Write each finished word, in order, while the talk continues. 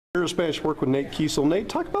Here at Spanish Fork with Nate Keisel. Nate,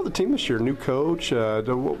 talk about the team this year. New coach.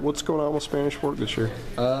 What's going on with Spanish Fork this year?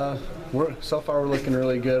 So far we're looking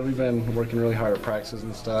really good. We've been working really hard at practices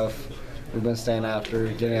and stuff. We've been staying after,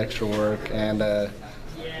 getting extra work. And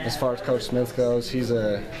as far as Coach Smith goes, he's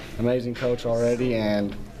an amazing coach already,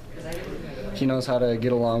 and he knows how to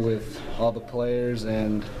get along with all the players.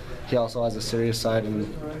 And he also has a serious side,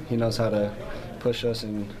 and he knows how to push us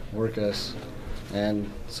and work us.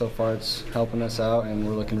 And so far it's helping us out, and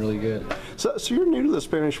we're looking really good. So you're new to the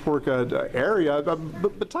Spanish Fork area,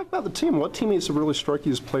 but talk about the team. What teammates have really struck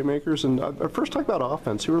you as playmakers? And first talk about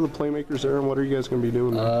offense. Who are the playmakers there, and what are you guys going to be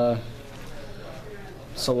doing there?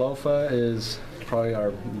 Salofa is probably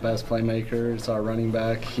our best playmaker. It's our running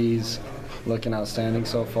back. He's looking outstanding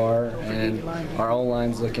so far, and our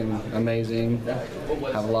O-line's looking amazing.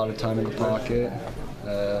 Have a lot of time in the pocket.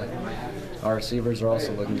 Our receivers are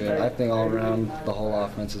also looking good. I think all around the whole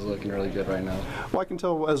offense is looking really good right now. Well, I can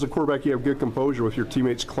tell as a quarterback you have good composure with your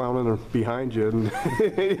teammates clowning behind you,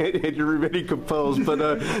 and you're really composed. But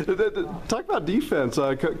talk about defense.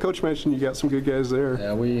 Coach mentioned you got some good guys there.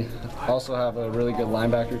 Yeah, we also have a really good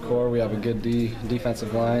linebacker core. We have a good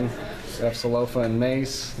defensive line. We have Salofa and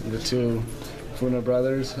Mace, the two Funa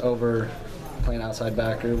brothers, over playing outside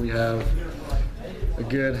backer. We have a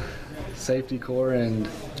good safety core, and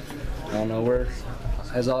I don't know,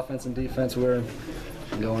 as offense and defense, we're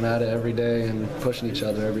going at it every day and pushing each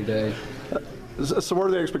other every day. So what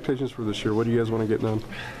are the expectations for this year? What do you guys want to get done?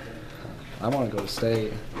 I want to go to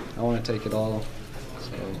state. I want to take it all.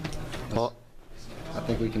 So I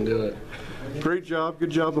think we can do it. Great job. Good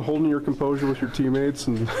job of holding your composure with your teammates,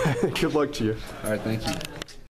 and good luck to you. All right, thank you.